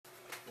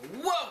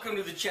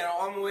Welcome to the channel.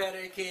 I'm myart,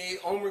 aka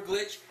Omer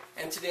Glitch,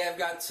 and today I've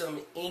got some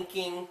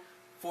inking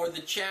for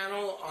the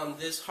channel on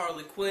this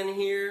Harley Quinn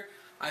here.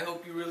 I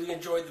hope you really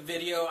enjoyed the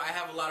video. I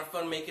have a lot of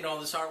fun making all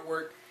this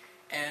artwork,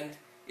 and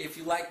if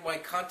you like my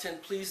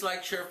content, please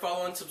like, share,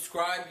 follow, and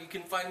subscribe. You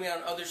can find me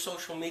on other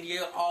social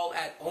media, all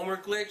at Omer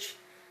Glitch.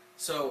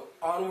 So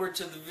onward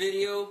to the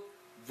video.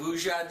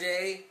 Vuja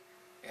day.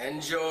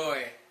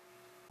 Enjoy.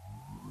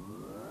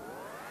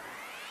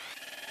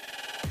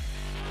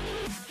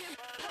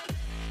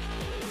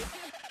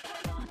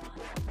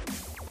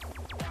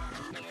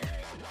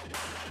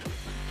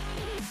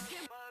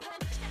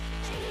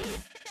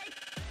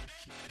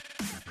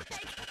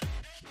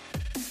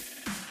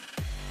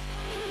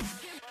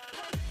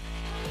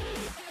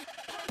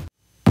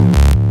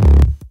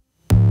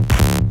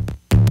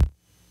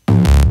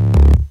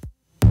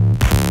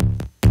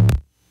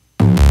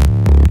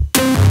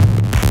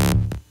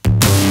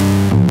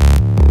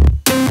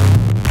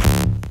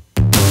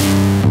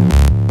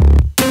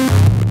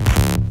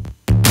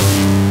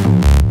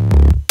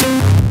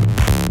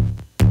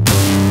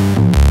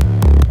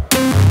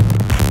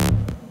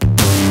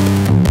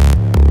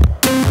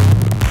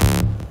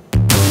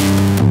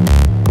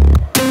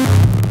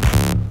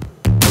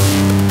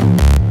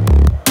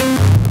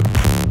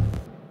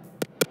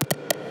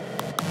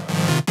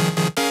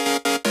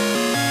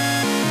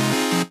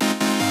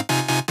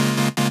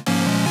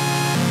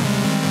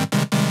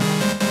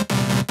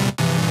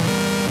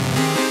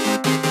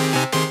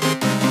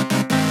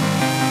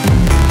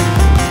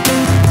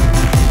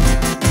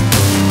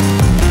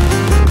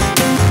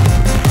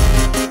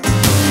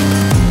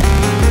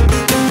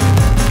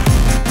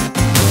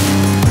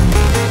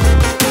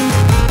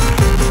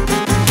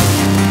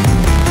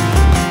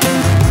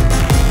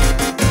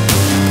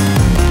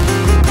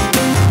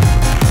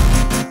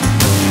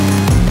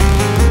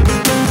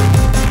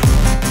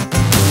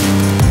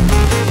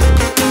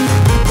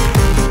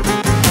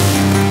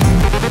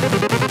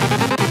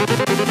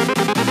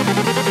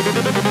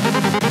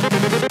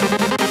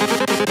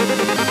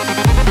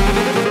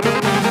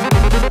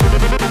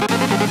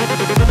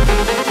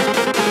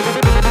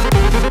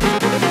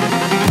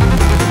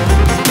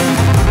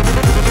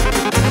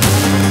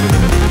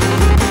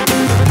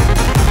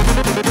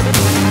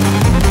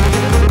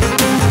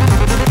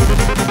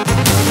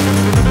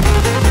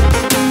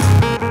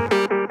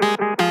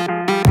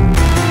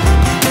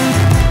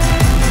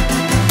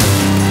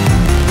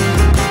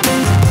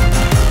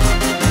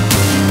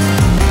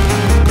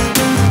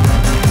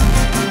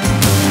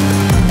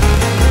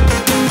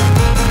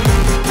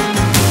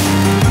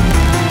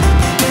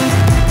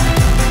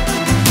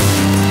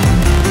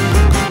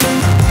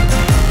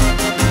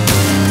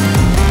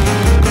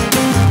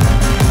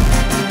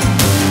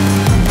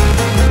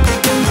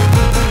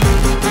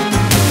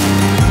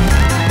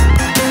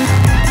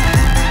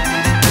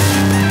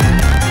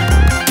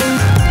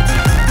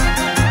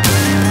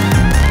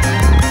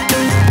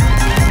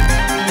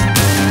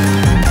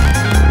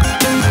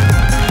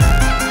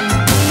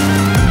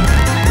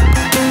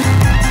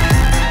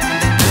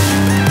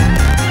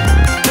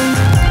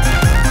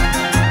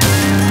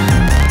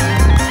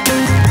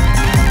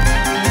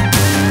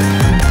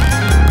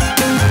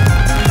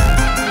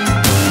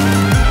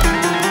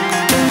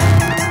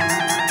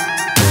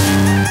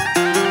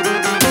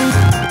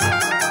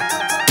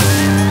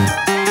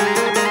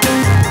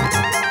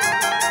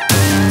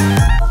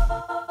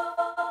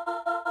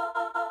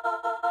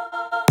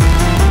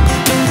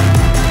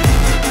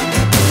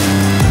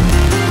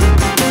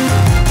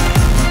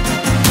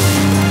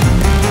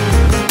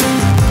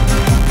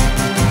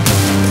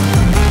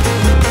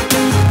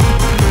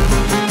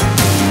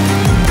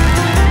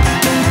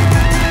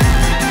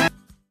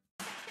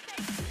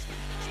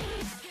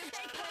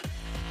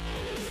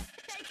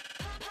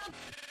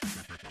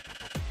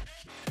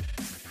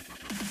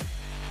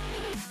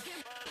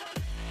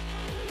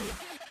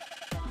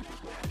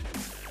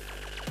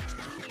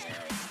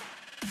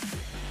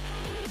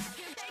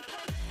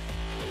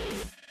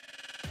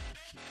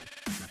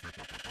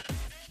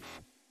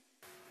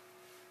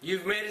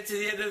 You've made it to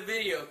the end of the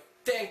video.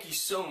 Thank you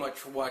so much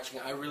for watching.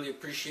 I really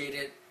appreciate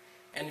it.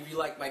 And if you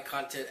like my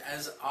content,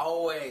 as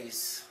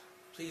always,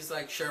 please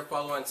like, share,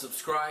 follow, and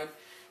subscribe.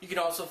 You can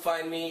also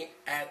find me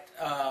at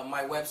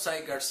my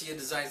website,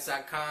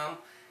 garciadesigns.com,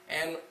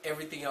 and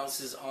everything else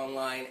is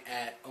online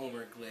at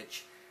Omer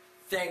Glitch.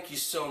 Thank you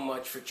so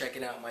much for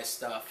checking out my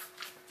stuff.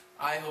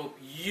 I hope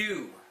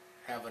you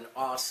have an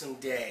awesome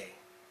day.